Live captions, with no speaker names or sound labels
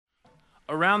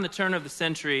around the turn of the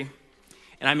century,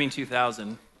 and I mean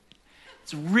 2000,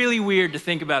 it's really weird to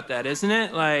think about that, isn't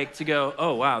it? Like to go,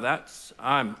 oh wow,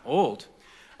 I'm old.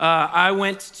 I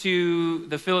went to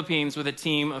the Philippines with a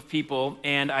team of people,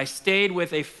 and I stayed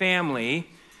with a family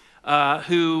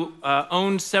who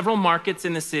owned several markets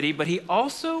in the city, but he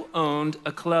also owned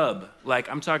a club. Like,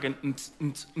 I'm talking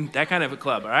that kind of a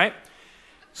club, all right?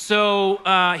 So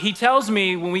he tells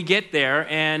me when we get there,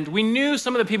 and we knew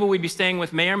some of the people we'd be staying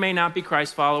with may or may not be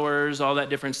Christ followers, all that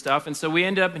different stuff. And so we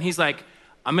end up, and he's like,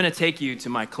 I'm going to take you to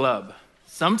my club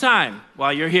sometime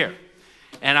while you're here.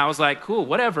 And I was like, cool,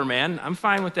 whatever, man. I'm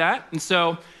fine with that. And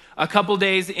so a couple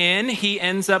days in, he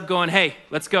ends up going, hey,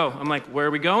 let's go. I'm like, where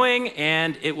are we going?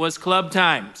 And it was club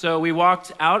time. So we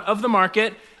walked out of the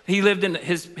market. He lived in,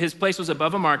 his place was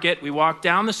above a market. We walked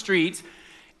down the street,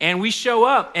 and we show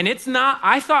up. And it's not,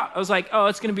 I was like, oh,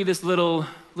 it's going to be this little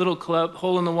club,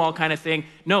 hole in the wall kind of thing.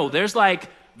 No, there's like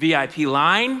VIP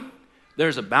line.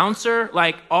 There's a bouncer.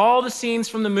 Like all the scenes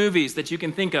from the movies that you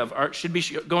can think of should be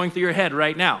going through your head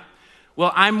right now.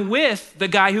 Well, I'm with the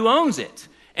guy who owns it.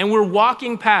 And we're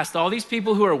walking past all these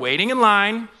people who are waiting in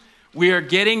line. We are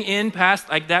getting in past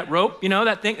like that rope, you know,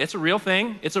 that thing. It's a real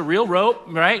thing. It's a real rope,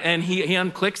 right? And he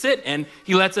unclicks it and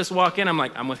he lets us walk in. I'm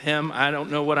like, I'm with him. I don't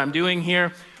know what I'm doing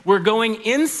here. We're going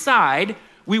inside.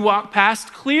 We walk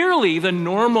past clearly the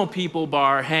normal people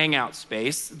bar hangout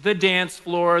space, the dance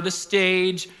floor, the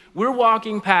stage. We're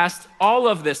walking past all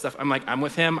of this stuff. I'm like, I'm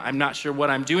with him. I'm not sure what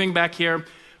I'm doing back here.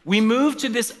 We move to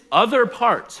this other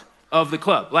part of the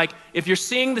club. Like if you're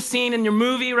seeing the scene in your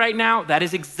movie right now, that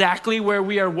is exactly where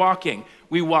we are walking.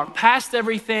 We walk past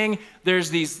everything. There's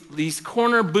these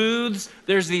corner booths.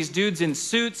 There's these dudes in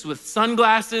suits with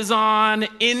sunglasses on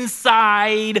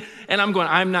inside. And I'm going,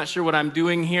 I'm not sure what I'm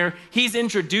doing here. He's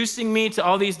introducing me to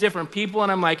all these different people.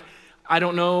 And I'm like, I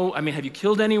don't know. I mean, have you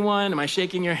killed anyone? Am I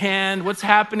shaking your hand? What's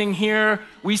happening here?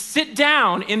 We sit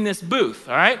down in this booth,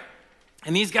 all right?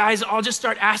 And these guys all just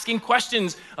start asking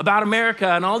questions about America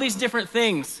and all these different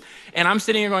things. And I'm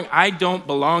sitting here going, I don't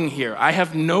belong here. I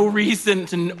have no reason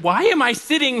to, why am I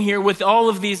sitting here with all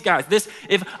of these guys?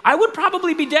 If I would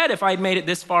probably be dead if I had made it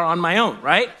this far on my own,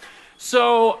 right?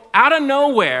 So out of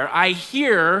nowhere, I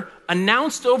hear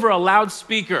announced over a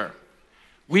loudspeaker,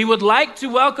 we would like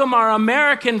to welcome our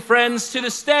American friends to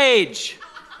the stage.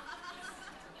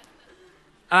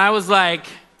 And I was like,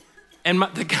 and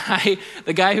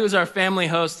the guy who's our family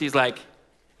host, he's like,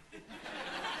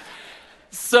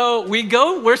 so we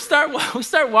start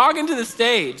walking to the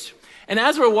stage. And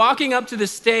as we're walking up to the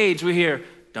stage, we hear,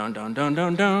 dun, dun, dun,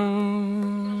 dun,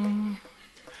 dun,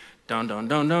 dun, dun,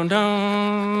 dun, dun,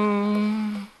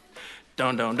 dun.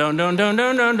 Dun, dun, dun, dun, dun,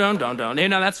 dun, dun, dun, dun, dun. You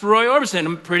know, that's Roy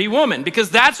Orbison, Pretty Woman,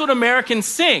 because that's what Americans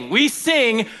sing. We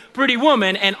sing Pretty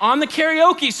Woman, and on the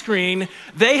karaoke screen,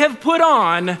 they have put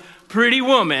on Pretty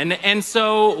Woman, and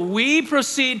so we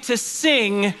proceed to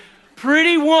sing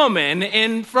Pretty Woman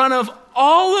in front of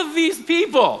all of these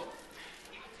people.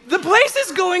 The place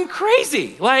is going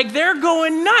crazy. Like, they're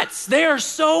going nuts. They are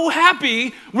so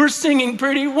happy we're singing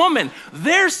Pretty Woman.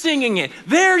 They're singing it.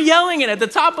 They're yelling it at the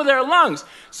top of their lungs.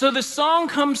 So the song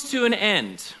comes to an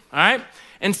end, all right?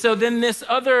 And so then this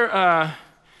other,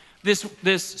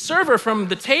 this server from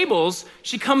the tables,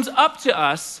 she comes up to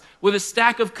us with a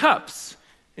stack of cups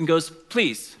and goes,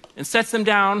 please, and sets them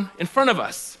down in front of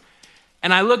us.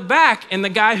 And I look back, and the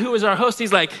guy who was our host,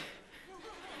 he's like,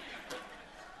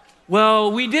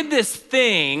 well, we did this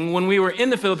thing when we were in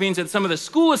the Philippines at some of the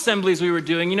school assemblies we were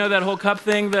doing. You know that whole cup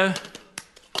thing?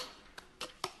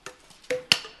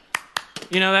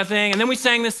 You know that thing? And then we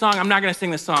sang this song. I'm not going to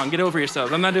sing this song. Get over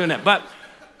yourselves. I'm not doing that. But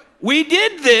we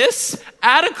did this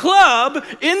at a club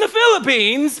in the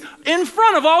Philippines in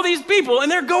front of all these people, and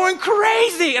they're going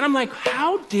crazy. And I'm like,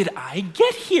 how did I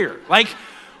get here? Like,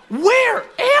 where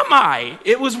am I?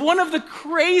 It was one of the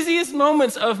craziest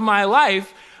moments of my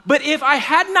life. But if I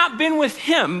had not been with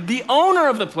him, the owner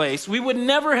of the place, we would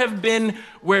never have been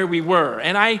where we were.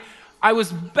 And I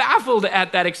was baffled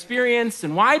at that experience.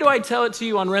 And why do I tell it to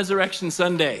you on Resurrection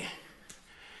Sunday?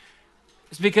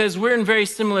 It's because we're in very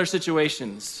similar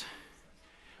situations.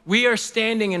 We are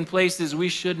standing in places we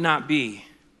should not be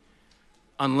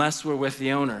unless we're with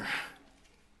the owner,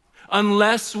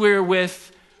 unless we're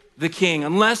with the King,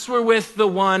 unless we're with the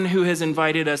one who has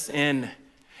invited us in.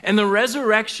 And the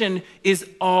resurrection is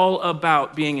all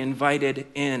about being invited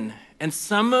in. And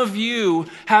some of you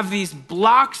have these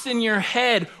blocks in your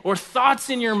head or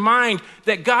thoughts in your mind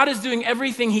that God is doing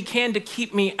everything he can to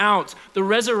keep me out. The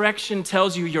resurrection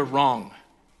tells you you're wrong.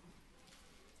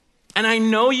 And I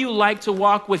know you like to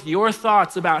walk with your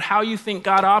thoughts about how you think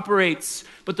God operates,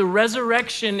 but the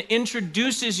resurrection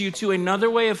introduces you to another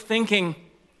way of thinking.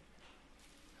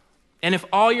 And if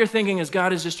all you're thinking is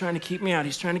God is just trying to keep me out,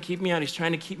 he's trying to keep me out, he's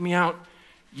trying to keep me out,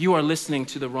 you are listening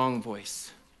to the wrong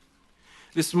voice.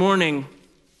 This morning,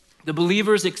 the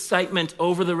believer's excitement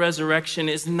over the resurrection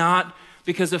is not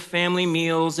because of family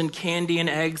meals and candy and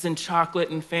eggs and chocolate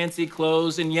and fancy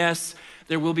clothes. And yes,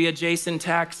 there will be a Jason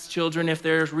tax, children. If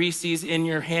there's Reese's in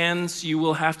your hands, you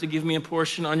will have to give me a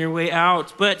portion on your way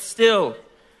out. But still,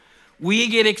 we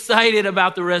get excited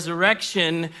about the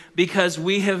resurrection because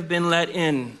we have been let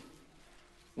in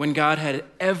when God had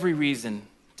every reason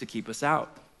to keep us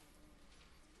out.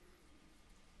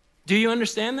 Do you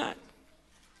understand that?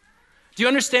 Do you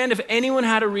understand if anyone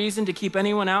had a reason to keep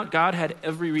anyone out, God had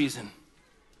every reason.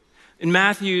 In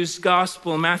Matthew's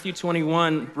gospel, Matthew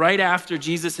 21, right after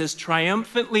Jesus has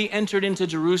triumphantly entered into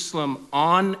Jerusalem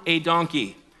on a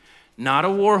donkey, not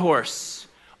a war horse,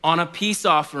 on a peace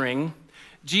offering,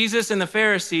 Jesus and the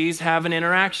Pharisees have an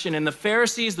interaction. And the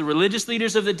Pharisees, the religious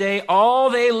leaders of the day,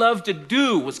 all they loved to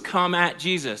do was come at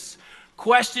Jesus,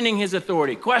 questioning his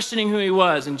authority, questioning who he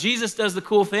was. And Jesus does the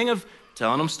cool thing of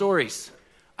telling them stories.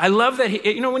 I love that,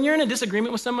 when you're in a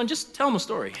disagreement with someone, just tell them a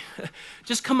story.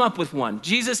 Just come up with one.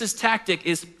 Jesus' tactic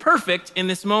is perfect in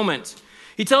this moment.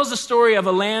 He tells the story of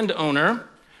a landowner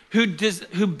who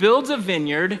builds a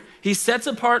vineyard. He sets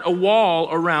apart a wall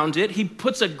around it. He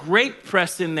puts a grape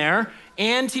press in there,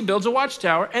 and he builds a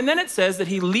watchtower. And then it says that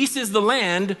he leases the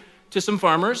land to some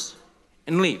farmers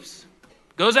and leaves.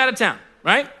 Goes out of town,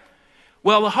 right?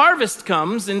 Well, the harvest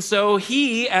comes, and so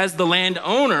he, as the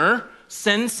landowner,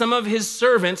 sends some of his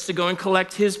servants to go and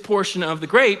collect his portion of the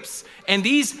grapes. And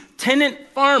these tenant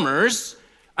farmers,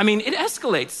 it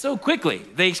escalates so quickly.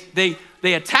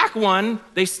 They attack one,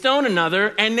 they stone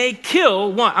another, and they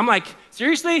kill one. I'm like,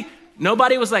 seriously?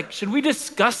 Nobody was like, should we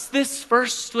discuss this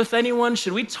first with anyone?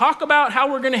 Should we talk about how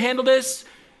we're going to handle this?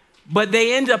 But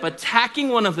they end up attacking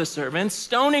one of the servants,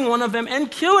 stoning one of them,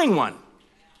 and killing one.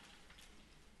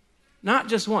 Not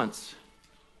just once,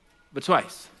 but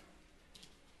twice.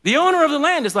 The owner of the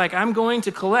land is like, I'm going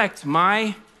to collect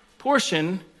my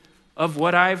portion of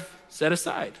what I've set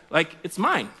aside. Like, it's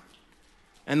mine.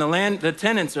 And the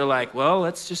tenants are like, well,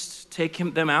 let's just take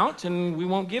them out and we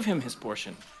won't give him his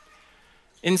portion.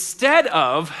 Instead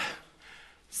of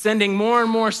sending more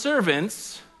and more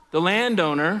servants, the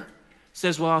landowner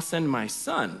says, well, I'll send my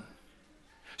son.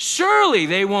 Surely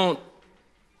they won't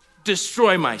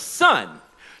destroy my son.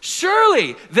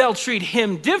 Surely they'll treat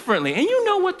him differently. And you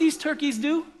know what these turkeys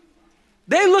do?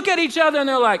 They look at each other and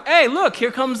they're like, hey, look,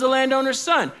 here comes the landowner's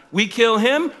son. We kill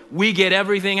him, we get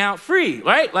everything out free,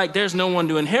 right? Like there's no one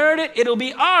to inherit it, it'll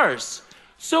be ours.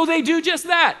 So they do just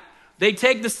that. They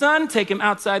take the son, take him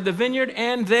outside the vineyard,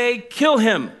 and they kill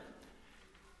him.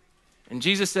 And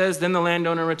Jesus says, then the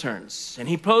landowner returns. And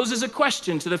he poses a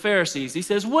question to the Pharisees. He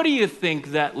says, what do you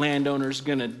think that landowner's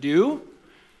gonna do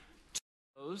to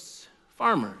those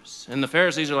farmers? And the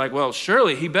Pharisees are like, well,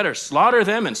 surely he better slaughter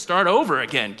them and start over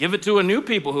again. Give it to a new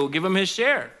people who will give him his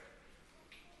share.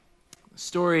 The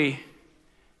story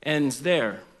ends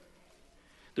there.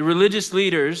 The religious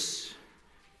leaders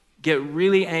get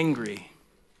really angry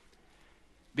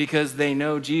because they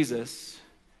know Jesus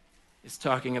is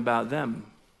talking about them.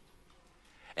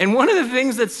 And one of the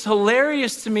things that's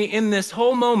hilarious to me in this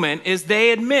whole moment is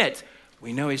they admit,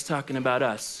 we know he's talking about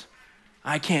us.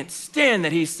 I can't stand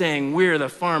that he's saying we're the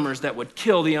farmers that would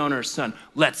kill the owner's son.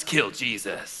 Let's kill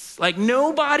Jesus. Like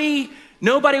nobody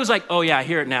was like, oh yeah, I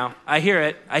hear it now. I hear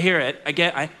it. I hear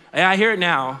it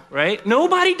now, right?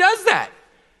 Nobody does that.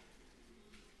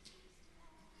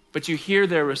 But you hear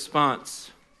their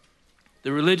response.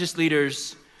 The religious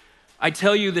leaders, I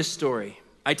tell you this story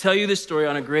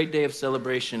on a great day of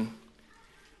celebration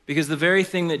because the very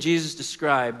thing that Jesus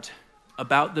described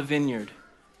about the vineyard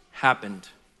happened.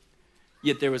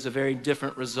 Yet there was a very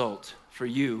different result for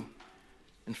you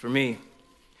and for me.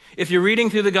 If you're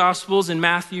reading through the Gospels in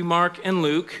Matthew, Mark, and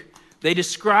Luke, they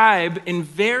describe in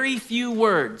very few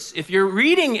words. If you're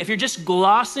just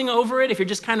glossing over it, if you're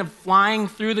just kind of flying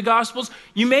through the Gospels,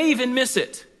 you may even miss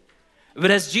it.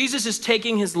 But as Jesus is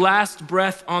taking his last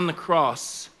breath on the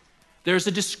cross, there's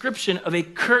a description of a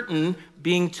curtain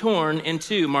being torn in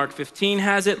two. Mark 15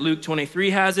 has it, Luke 23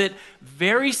 has it.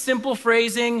 Very simple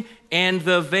phrasing, and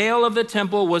the veil of the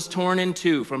temple was torn in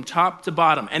two from top to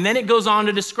bottom. And then it goes on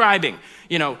to describing,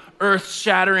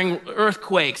 earth-shattering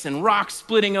earthquakes and rocks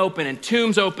splitting open and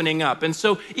tombs opening up. And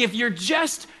so if you're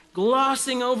just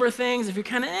glossing over things, if you're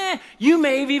kind of, you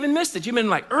may have even missed it. You've been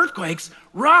like, earthquakes,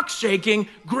 rocks shaking,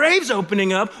 graves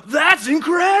opening up, that's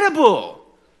incredible.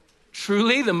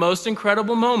 Truly, the most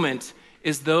incredible moment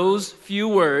is those few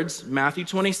words, Matthew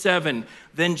 27.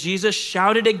 Then Jesus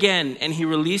shouted again, and he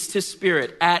released his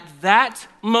spirit. At that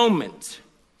moment,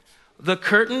 the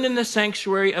curtain in the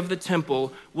sanctuary of the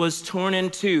temple was torn in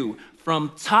two,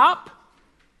 from top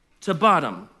to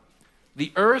bottom.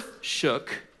 The earth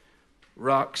shook,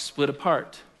 rocks split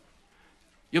apart.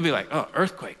 You'll be like, oh,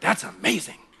 earthquake, that's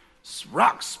amazing.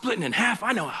 Rocks splitting in half,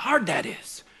 I know how hard that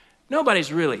is.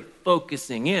 Nobody's really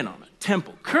focusing in on a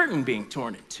temple curtain being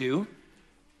torn in two.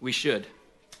 We should.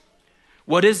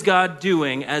 What is God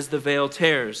doing as the veil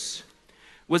tears?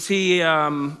 Was he,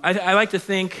 I like to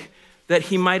think that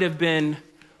he might have been,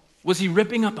 was he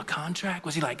ripping up a contract?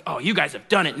 Was he like, oh, you guys have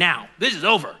done it now. This is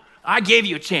over. I gave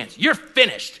you a chance. You're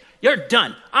finished. You're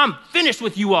done. I'm finished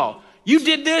with you all. You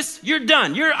did this, you're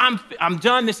done. I'm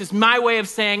done. This is my way of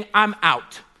saying I'm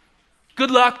out.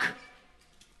 Good luck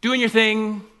doing your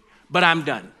thing, but I'm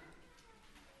done.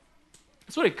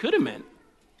 That's what it could have meant.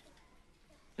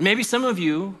 And maybe some of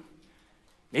you,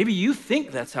 maybe you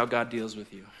think that's how God deals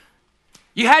with you.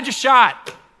 You had your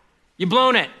shot. You've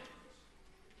blown it.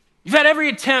 You've had every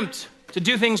attempt to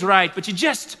do things right, but you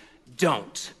just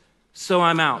don't. So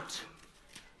I'm out.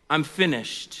 I'm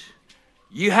finished.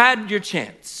 You had your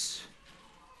chance.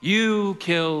 You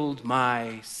killed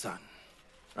my son,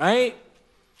 right?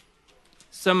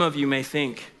 Some of you may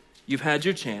think you've had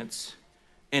your chance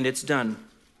and it's done.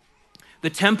 The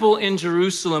temple in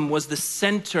Jerusalem was the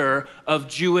center of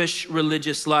Jewish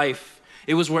religious life.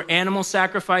 It was where animal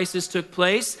sacrifices took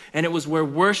place, and it was where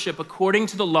worship according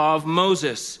to the law of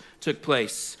Moses took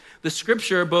place. The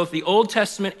scripture, both the Old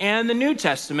Testament and the New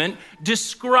Testament,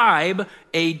 describe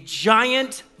a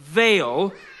giant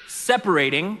veil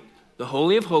separating the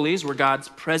Holy of Holies, where God's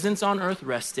presence on earth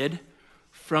rested,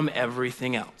 from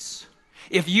everything else.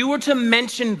 If you were to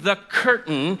mention the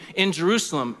curtain in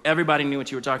Jerusalem, everybody knew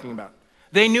what you were talking about.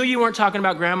 They knew you weren't talking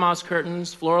about grandma's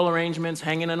curtains, floral arrangements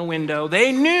hanging in a window.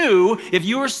 They knew if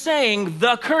you were saying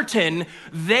the curtain,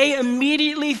 they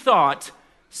immediately thought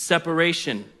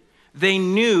separation. They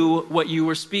knew what you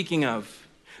were speaking of.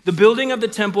 The building of the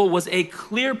temple was a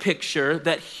clear picture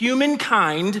that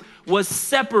humankind was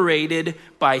separated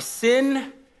by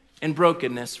sin and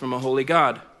brokenness from a holy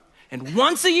God. And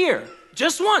once a year,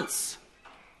 just once,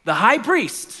 the high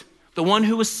priest, the one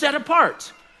who was set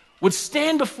apart, would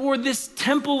stand before this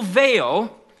temple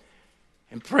veil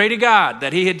and pray to God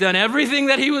that he had done everything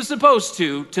that he was supposed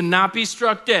to not be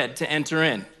struck dead to enter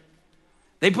in.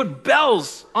 They put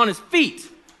bells on his feet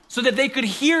so that they could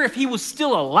hear if he was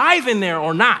still alive in there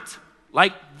or not.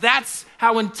 Like, that's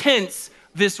how intense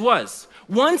this was.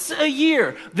 Once a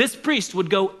year, this priest would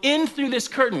go in through this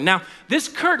curtain. Now, this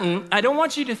curtain, I don't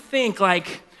want you to think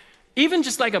like, even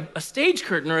just like a stage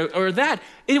curtain or that,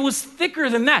 it was thicker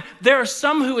than that. There are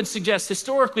some who would suggest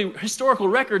historical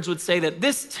records would say that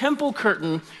this temple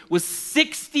curtain was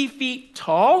 60 feet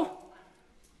tall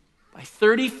by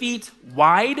 30 feet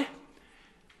wide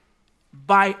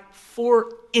by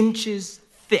 4 inches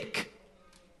thick.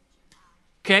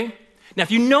 Okay? Now,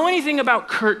 if you know anything about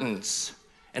curtains,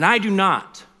 and I do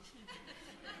not,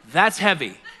 that's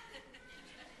heavy.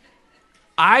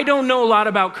 I don't know a lot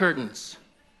about curtains.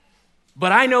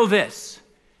 But I know this.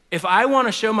 If I want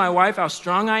to show my wife how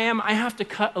strong I am, I have to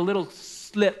cut a little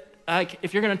slip.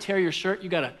 If you're going to tear your shirt, you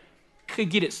got to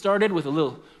get it started with a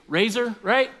little razor,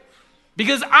 right?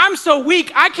 Because I'm so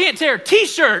weak, I can't tear a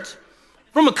t-shirt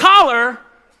from a collar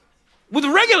with a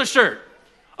regular shirt.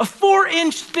 A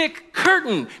 4-inch thick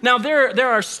curtain. Now, there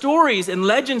are stories and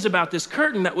legends about this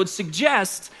curtain that would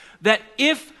suggest that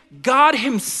if God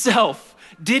himself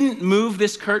didn't move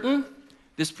this curtain,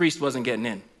 this priest wasn't getting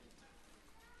in.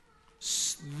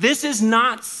 This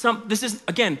is,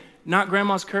 again, not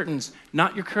grandma's curtains,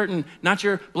 not your curtain, not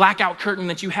your blackout curtain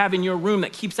that you have in your room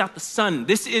that keeps out the sun.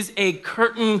 This is a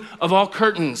curtain of all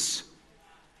curtains.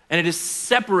 And it is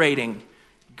separating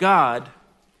God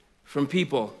from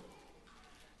people.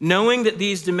 Knowing that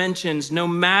these dimensions, no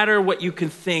matter what you can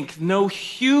think, no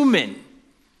human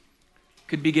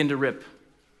could begin to rip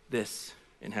this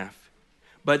in half.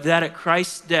 But that at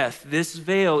Christ's death, this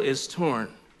veil is torn.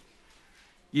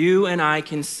 You and I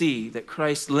can see that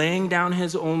Christ laying down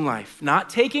his own life, not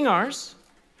taking ours,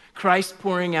 Christ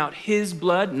pouring out his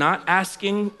blood, not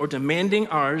asking or demanding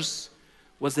ours,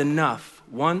 was enough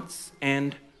once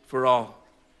and for all.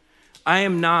 I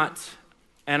am not,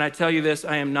 and I tell you this,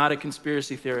 I am not a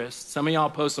conspiracy theorist. Some of y'all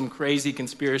post some crazy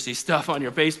conspiracy stuff on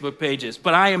your Facebook pages,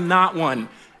 but I am not one,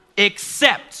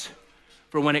 except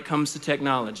for when it comes to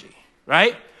technology,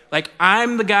 right? Like,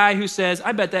 I'm the guy who says,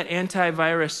 I bet that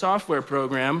antivirus software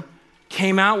program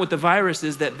came out with the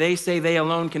viruses that they say they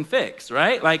alone can fix,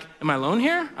 right? Like, am I alone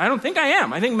here? I don't think I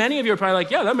am. I think many of you are probably like,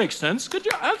 yeah, that makes sense. Good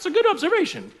job. That's a good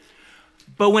observation.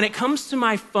 But when it comes to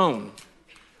my phone,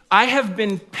 I have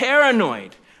been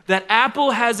paranoid that Apple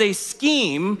has a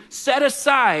scheme set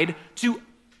aside to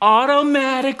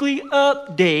automatically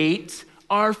update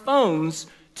our phones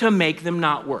to make them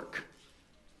not work.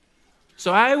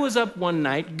 So I was up one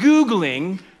night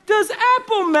Googling, does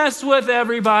Apple mess with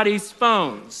everybody's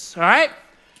phones? All right?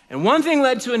 And one thing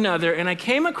led to another, and I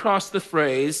came across the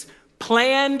phrase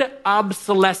planned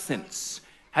obsolescence.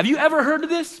 Have you ever heard of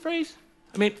this phrase?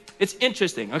 I mean, it's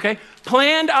interesting, okay?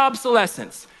 Planned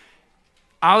obsolescence.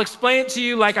 I'll explain it to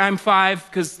you like I'm 5,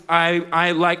 because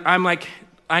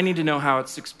I need to know how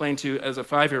it's explained to as a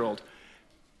 5-year-old.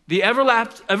 The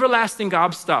everlasting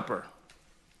gobstopper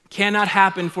cannot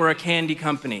happen for a candy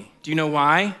company. Do you know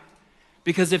why?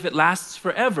 Because if it lasts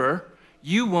forever,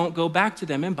 you won't go back to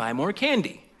them and buy more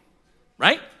candy,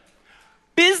 right?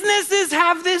 Businesses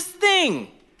have this thing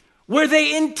where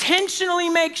they intentionally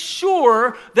make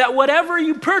sure that whatever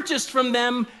you purchased from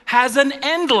them has an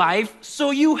end life,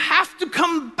 so you have to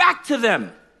come back to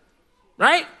them,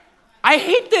 right? I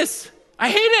hate this. I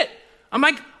hate it. I'm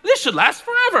like, this should last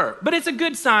forever. But it's a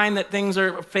good sign that things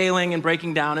are failing and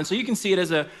breaking down, and so you can see it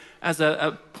as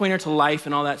a pointer to life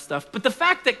and all that stuff. But the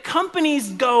fact that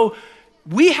companies go,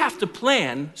 we have to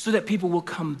plan so that people will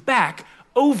come back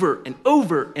over and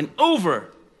over and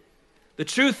over. The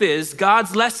truth is,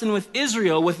 God's lesson with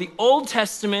Israel, with the Old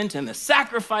Testament and the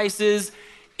sacrifices,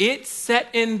 it set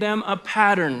in them a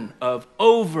pattern of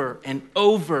over and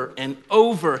over and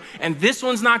over. And this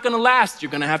one's not going to last. You're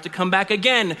going to have to come back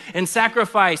again and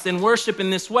sacrifice and worship in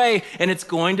this way. And it's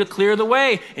going to clear the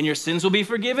way. And your sins will be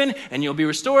forgiven and you'll be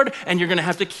restored. And you're going to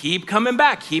have to keep coming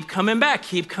back, keep coming back,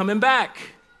 keep coming back.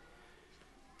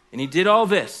 And he did all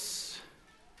this.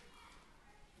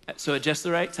 So at just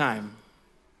the right time,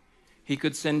 he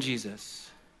could send Jesus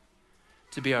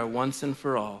to be our once and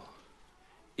for all,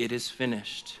 it is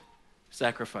finished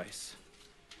sacrifice.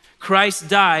 Christ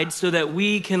died so that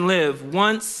we can live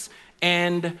once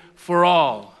and for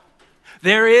all.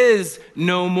 There is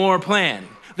no more plan.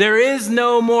 There is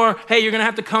no more, hey, you're going to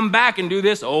have to come back and do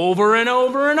this over and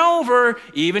over and over,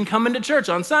 even coming to church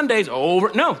on Sundays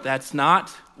over. No, that's not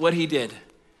what he did.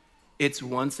 It's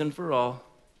once and for all.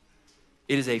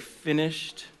 It is a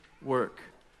finished work.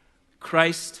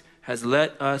 Christ has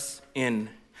let us in.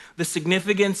 The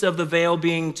significance of the veil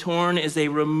being torn is a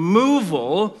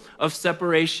removal of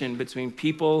separation between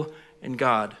people and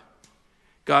God.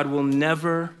 God will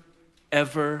never,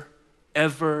 ever,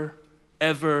 ever,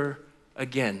 ever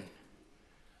again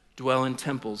dwell in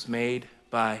temples made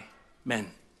by men.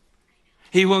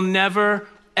 He will never,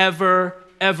 ever,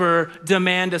 ever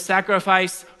demand a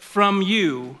sacrifice from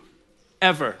you,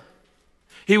 ever.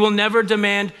 He will never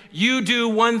demand you do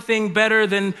one thing better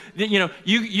than,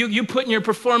 you putting your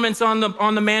performance on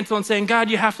the mantle and saying, God,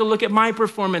 you have to look at my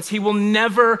performance. He will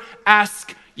never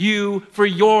ask you for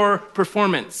your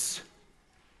performance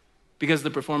because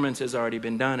the performance has already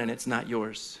been done and it's not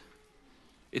yours.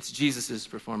 It's Jesus's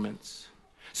performance.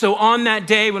 So on that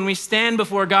day when we stand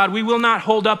before God, we will not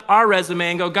hold up our resume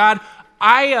and go, God,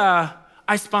 I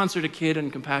sponsored a kid in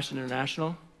Compassion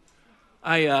International.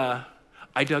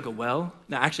 I dug a well.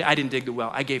 Now, actually, I didn't dig the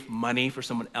well. I gave money for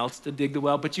someone else to dig the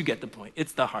well, but you get the point.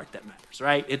 It's the heart that matters,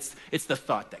 right? It's the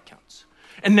thought that counts.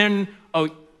 And then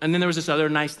there was this other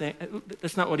nice thing.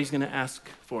 That's not what he's going to ask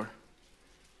for.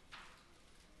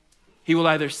 He will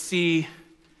either see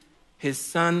his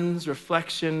son's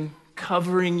reflection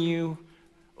covering you,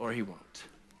 or he won't.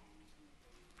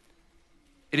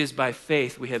 It is by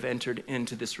faith we have entered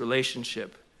into this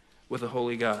relationship with a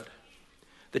holy God.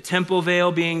 The temple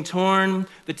veil being torn,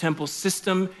 the temple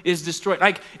system is destroyed.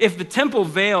 Like if the temple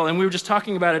veil, and we were just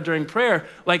talking about it during prayer,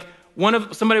 like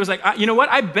somebody was like, you know what?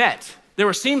 I bet there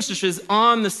were seamstresses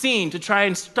on the scene to try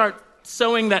and start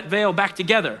sewing that veil back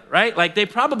together, right? Like they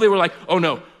probably were like, oh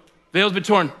no, veil's been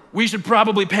torn. We should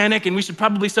probably panic and we should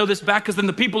probably sew this back because then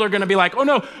the people are going to be like, oh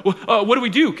no, what do we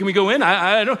do? Can we go in?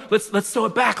 I don't. Let's sew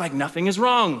it back like nothing is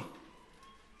wrong.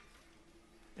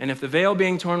 And if the veil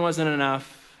being torn wasn't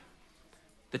enough,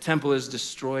 the temple is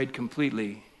destroyed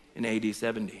completely in AD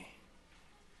 70.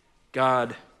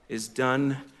 God is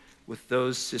done with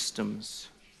those systems.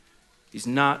 He's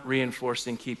not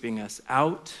reinforcing keeping us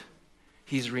out.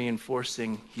 He's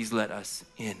reinforcing he's let us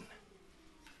in.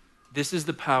 This is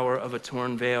the power of a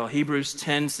torn veil. Hebrews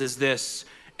 10 says this,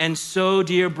 and so,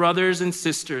 dear brothers and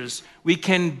sisters, we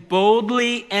can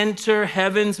boldly enter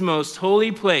heaven's most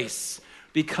holy place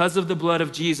because of the blood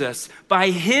of Jesus.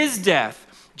 By his death,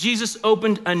 Jesus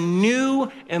opened a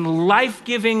new and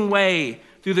life-giving way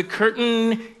through the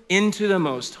curtain into the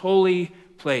most holy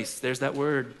place. There's that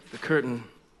word, the curtain.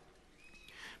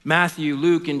 Matthew,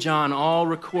 Luke, and John all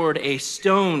record a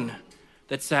stone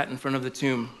that sat in front of the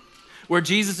tomb, where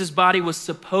Jesus' body was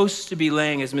supposed to be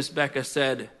laying, as Miss Becca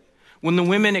said. What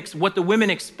the women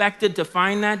expected to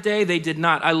find that day, they did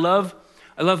not. I love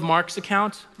Mark's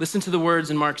account. Listen to the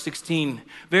words in Mark 16.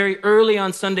 Very early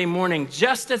on Sunday morning,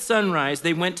 just at sunrise,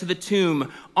 they went to the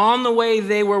tomb. On the way,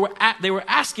 they were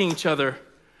asking each other,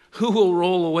 "Who will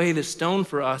roll away the stone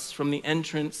for us from the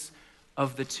entrance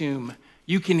of the tomb?"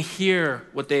 You can hear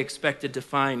what they expected to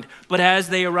find. But as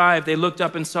they arrived, they looked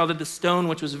up and saw that the stone,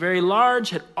 which was very large,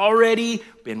 had already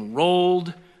been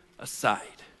rolled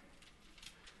aside.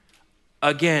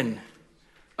 Again,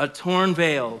 a torn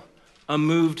veil, a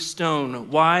moved stone.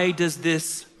 Why does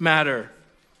this matter?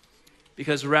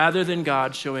 Because rather than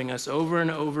God showing us over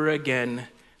and over again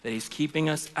that he's keeping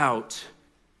us out,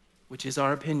 which is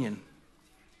our opinion,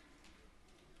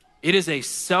 it is a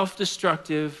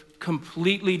self-destructive,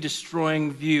 completely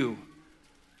destroying view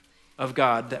of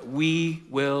God that we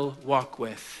will walk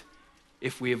with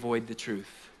if we avoid the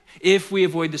truth, if we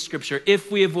avoid the scripture,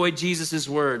 if we avoid Jesus'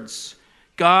 words.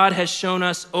 God has shown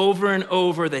us over and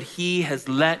over that he has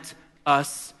let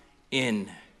us in.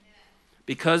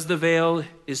 Because the veil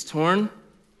is torn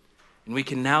and we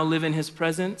can now live in his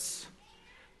presence,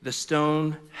 the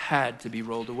stone had to be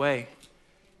rolled away.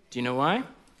 Do you know why?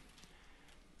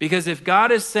 Because if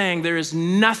God is saying there is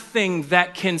nothing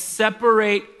that can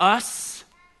separate us,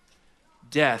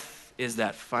 death is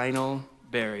that final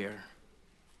barrier.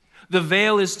 The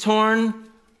veil is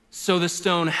torn, so the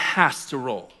stone has to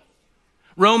roll.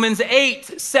 Romans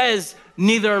 8 says,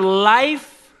 neither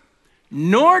life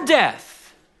nor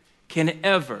death can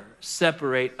ever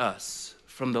separate us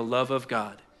from the love of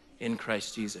God in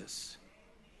Christ Jesus.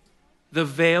 The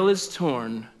veil is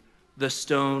torn, the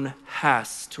stone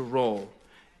has to roll.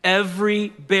 Every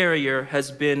barrier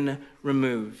has been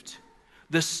removed.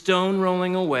 The stone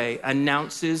rolling away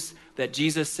announces that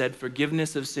Jesus said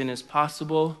forgiveness of sin is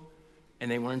possible, and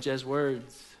they weren't just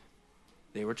words,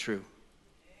 they were true.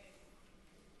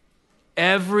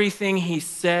 Everything he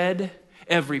said,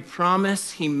 every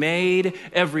promise he made,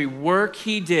 every work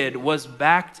he did was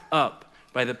backed up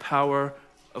by the power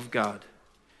of God.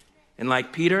 And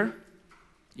like Peter,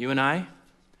 you and I,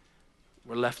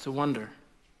 we're left to wonder,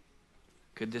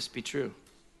 could this be true?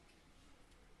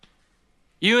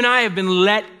 You and I have been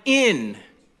let in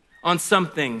on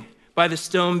something by the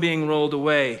stone being rolled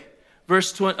away.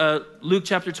 Luke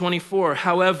chapter 24,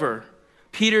 however,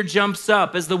 Peter jumps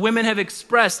up as the women have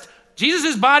expressed,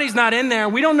 Jesus' body's not in there.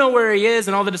 We don't know where he is.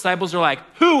 And all the disciples are like,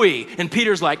 hooey. And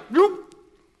Peter's like, whoop.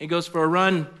 He goes for a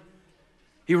run.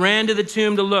 He ran to the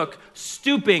tomb to look.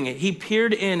 Stooping, he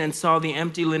peered in and saw the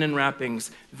empty linen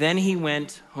wrappings. Then he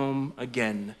went home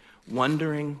again,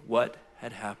 wondering what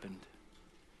had happened.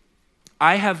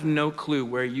 I have no clue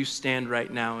where you stand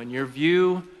right now in your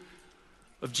view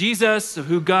of Jesus, of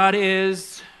who God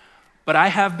is, but I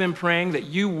have been praying that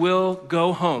you will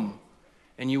go home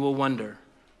and you will wonder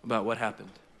about what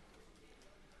happened.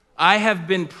 I have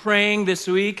been praying this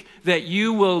week that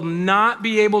you will not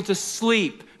be able to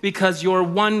sleep because your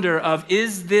wonder of,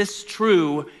 is this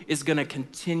true, is going to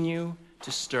continue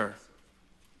to stir.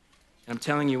 And I'm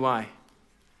telling you why.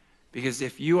 Because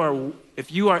if you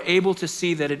are able to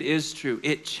see that it is true,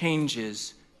 it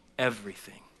changes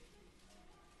everything.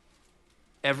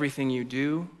 Everything you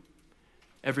do,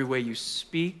 every way you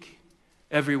speak,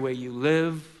 every way you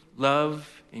live, love,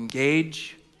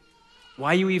 engage.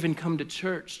 Why you even come to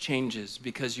church changes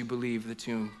because you believe the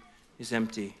tomb is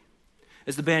empty.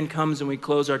 As the band comes and we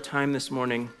close our time this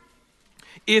morning,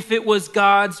 if it was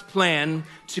God's plan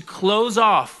to close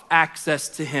off access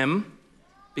to him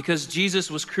because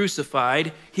Jesus was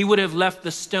crucified, he would have left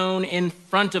the stone in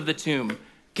front of the tomb.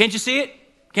 Can't you see it?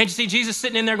 Can't you see Jesus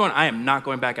sitting in there going, I am not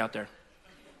going back out there.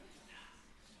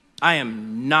 I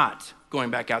am not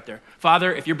going back out there.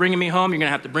 Father, if you're bringing me home, you're going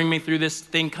to have to bring me through this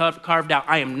thing carved out.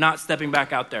 I am not stepping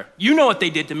back out there. You know what they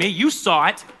did to me. You saw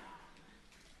it.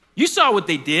 You saw what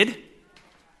they did.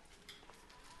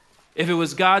 If it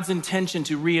was God's intention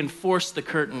to reinforce the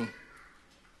curtain,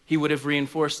 he would have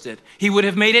reinforced it. He would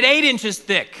have made it 8 inches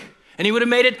thick, and he would have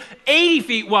made it 80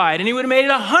 feet wide, and he would have made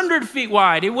it 100 feet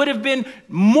wide. It would have been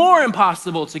more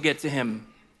impossible to get to him,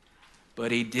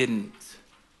 but he didn't.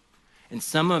 And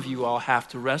some of you all have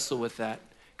to wrestle with that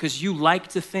because you like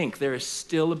to think there is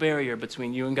still a barrier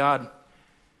between you and God.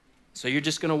 So you're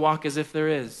just going to walk as if there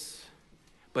is.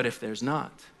 But if there's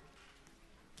not,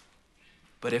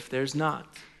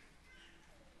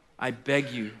 I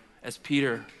beg you, as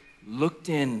Peter looked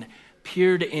in,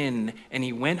 peered in, and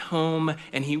he went home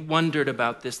and he wondered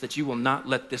about this, that you will not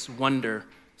let this wonder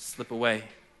slip away.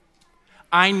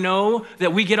 I know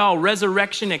that we get all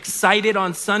resurrection excited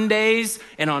on Sundays,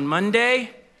 and on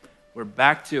Monday, we're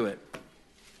back to it.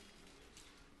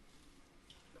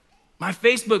 My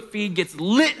Facebook feed gets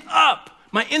lit up.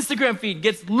 My Instagram feed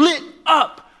gets lit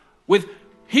up with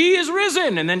he is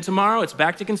risen. And then tomorrow it's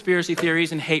back to conspiracy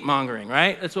theories and hate mongering,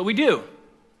 right? That's what we do.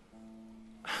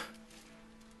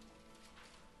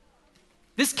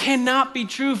 This cannot be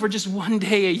true for just one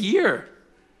day a year.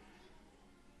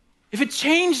 If it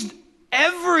changed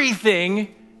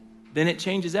everything, then it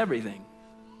changes everything.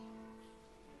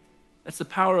 That's the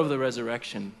power of the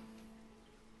resurrection.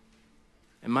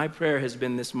 And my prayer has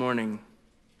been this morning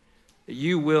that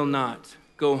you will not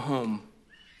go home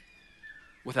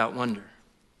without wonder.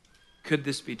 Could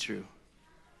this be true?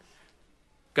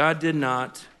 God did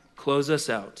not close us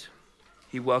out.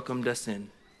 He welcomed us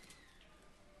in.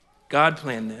 God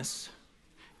planned this.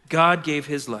 God gave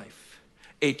his life.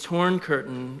 A torn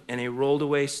curtain and a rolled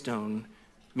away stone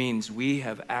means we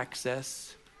have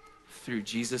access through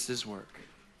Jesus' work.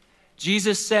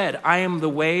 Jesus said, I am the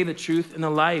way, the truth, and the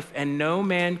life, and no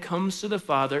man comes to the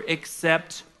Father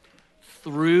except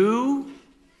through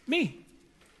me,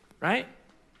 right?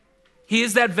 He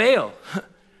is that veil.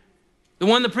 The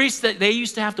one the priests that they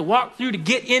used to have to walk through to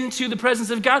get into the presence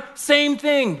of God, same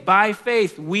thing. By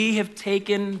faith, we have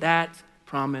taken that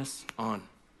promise on.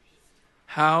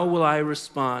 How will I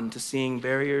respond to seeing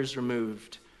barriers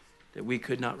removed that we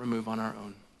could not remove on our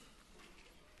own?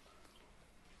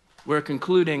 We're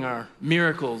concluding our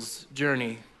miracles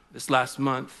journey this last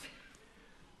month.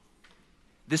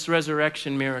 This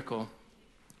resurrection miracle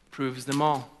proves them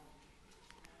all.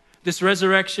 This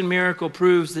resurrection miracle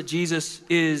proves that Jesus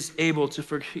is able to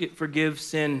forgive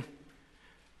sin.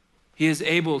 He is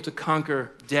able to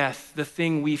conquer death, the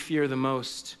thing we fear the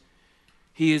most.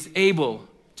 He is able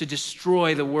to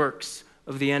destroy the works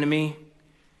of the enemy,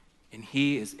 and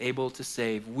he is able to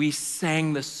save. We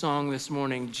sang the song this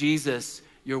morning, Jesus,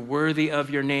 you're worthy of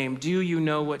your name. Do you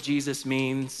know what Jesus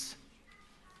means?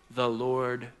 The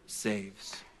Lord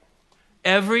saves.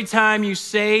 Every time you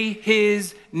say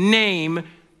his name,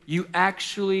 you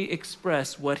actually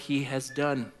express what he has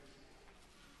done.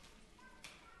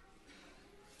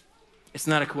 It's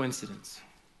not a coincidence.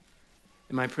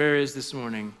 And my prayer is this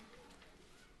morning,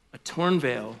 a torn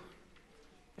veil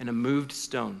and a moved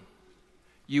stone,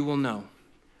 you will know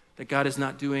that God is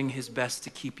not doing his best to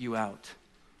keep you out,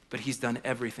 but he's done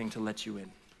everything to let you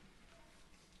in.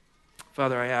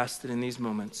 Father, I ask that in these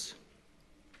moments,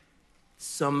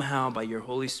 somehow by your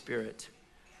Holy Spirit,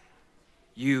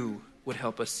 you would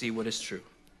help us see what is true.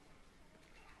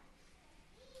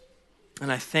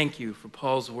 And I thank you for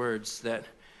Paul's words that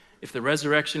if the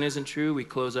resurrection isn't true, we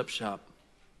close up shop.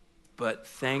 But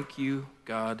thank you,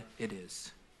 God, it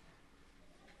is.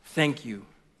 Thank you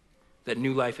that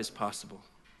new life is possible.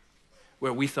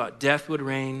 Where we thought death would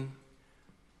reign,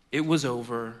 it was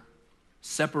over,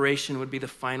 separation would be the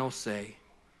final say,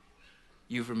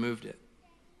 you've removed it.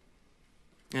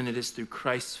 And it is through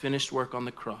Christ's finished work on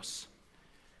the cross,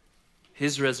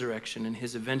 his resurrection and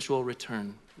his eventual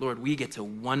return. Lord, we get to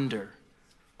wonder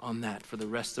on that for the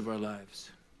rest of our lives.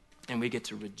 And we get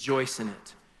to rejoice in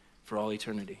it for all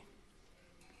eternity.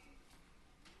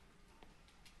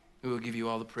 We will give you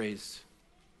all the praise.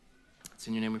 It's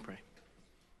in your name we pray.